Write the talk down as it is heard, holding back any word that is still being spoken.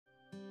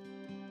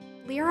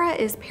Lyra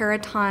is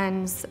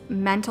Peraton's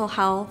mental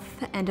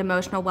health and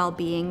emotional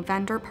well-being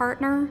vendor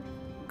partner.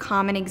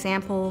 Common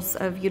examples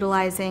of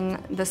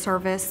utilizing the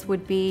service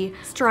would be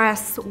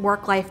stress,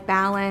 work-life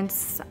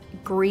balance,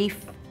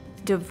 grief,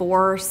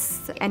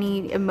 divorce,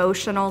 any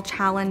emotional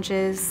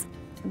challenges.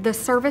 The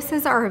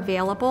services are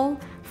available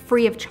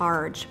free of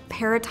charge.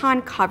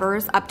 Peraton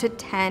covers up to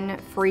 10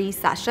 free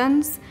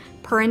sessions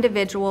per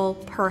individual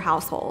per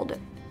household.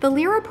 The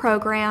Lyra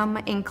program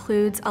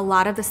includes a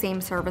lot of the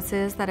same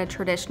services that a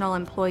traditional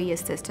employee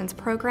assistance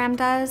program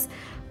does,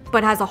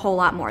 but has a whole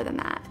lot more than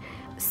that.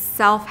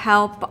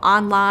 Self-help,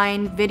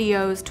 online,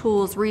 videos,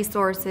 tools,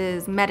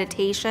 resources,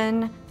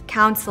 meditation,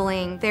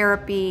 counseling,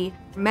 therapy,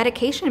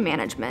 medication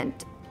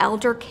management,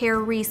 elder care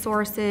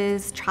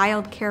resources,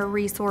 child care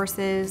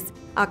resources,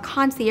 a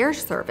concierge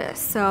service.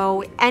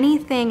 So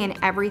anything and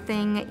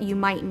everything you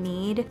might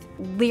need,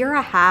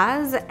 Lyra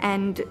has,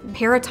 and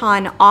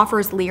Peraton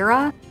offers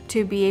Lyra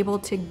to be able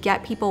to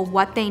get people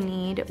what they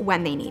need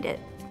when they need it.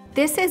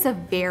 This is a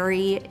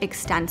very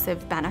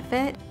extensive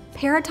benefit.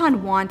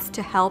 Peraton wants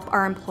to help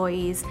our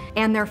employees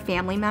and their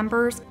family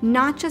members,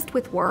 not just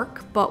with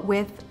work, but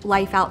with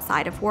life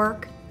outside of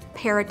work.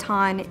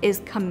 Peraton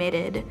is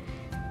committed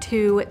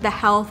to the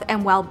health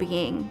and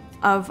well-being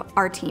of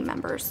our team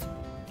members.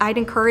 I'd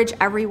encourage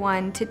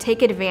everyone to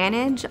take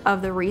advantage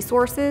of the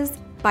resources.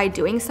 By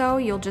doing so,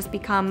 you'll just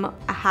become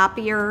a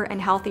happier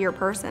and healthier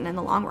person in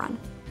the long run.